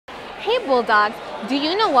Hey Bulldogs, do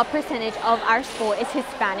you know what percentage of our school is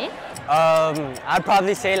Hispanic? I'd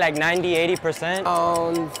probably say like 90–80%.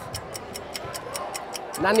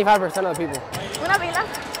 95% of the people. Una pila.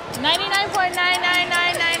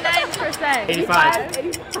 99.99999%.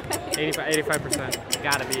 85%.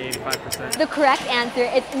 Gotta be 85%. The correct answer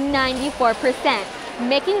is 94%,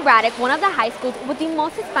 making Braddock one of the high schools with the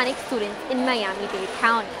most Hispanic students in Miami-Dade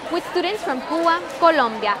County. With students from Cuba,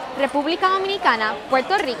 Colombia, República Dominicana,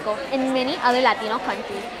 Puerto Rico, and many other Latino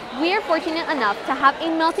countries, we are fortunate enough to have a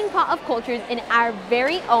melting pot of cultures in our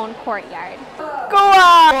very own courtyard.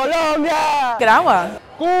 Cuba! Colombia! Nicaragua.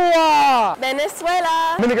 Cuba!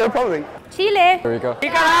 Venezuela! Dominican Republic. Chile. Puerto Rico.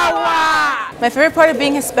 Nicaragua! My favorite part of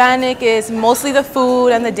being Hispanic is mostly the food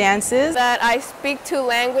and the dances. That I speak two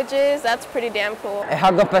languages, that's pretty damn cool. Es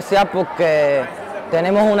algo especial porque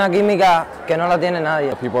tenemos una química que no la tiene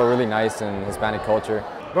nadie. People are really nice in Hispanic culture.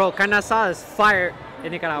 Bro, carne asada is fire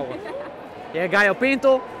in Nicaragua. Yeah, gallo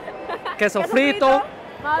pinto, queso frito.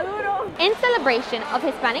 In celebration of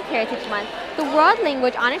Hispanic Heritage Month, the World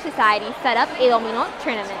Language Honor Society set up a domino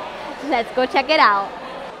tournament. Let's go check it out.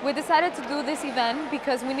 We decided to do this event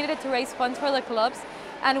because we needed to raise funds for the clubs,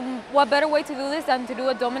 and what better way to do this than to do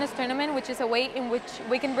a Dominus tournament, which is a way in which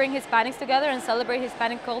we can bring Hispanics together and celebrate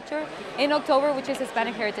Hispanic culture in October, which is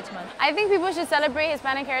Hispanic Heritage Month. I think people should celebrate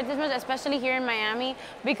Hispanic Heritage Month, especially here in Miami,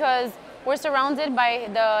 because we're surrounded by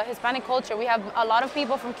the Hispanic culture. We have a lot of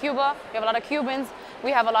people from Cuba, we have a lot of Cubans, we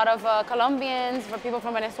have a lot of Colombians, people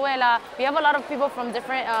from Venezuela, we have a lot of people from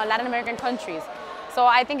different Latin American countries. So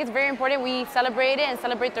I think it's very important we celebrate it and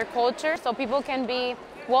celebrate their culture so people can be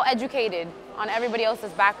well educated on everybody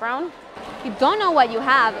else's background. You don't know what you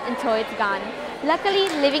have until it's gone. Luckily,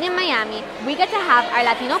 living in Miami, we get to have our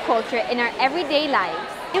Latino culture in our everyday lives.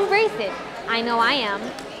 Embrace it. I know I am.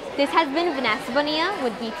 This has been Vanessa Bonilla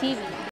with BTV.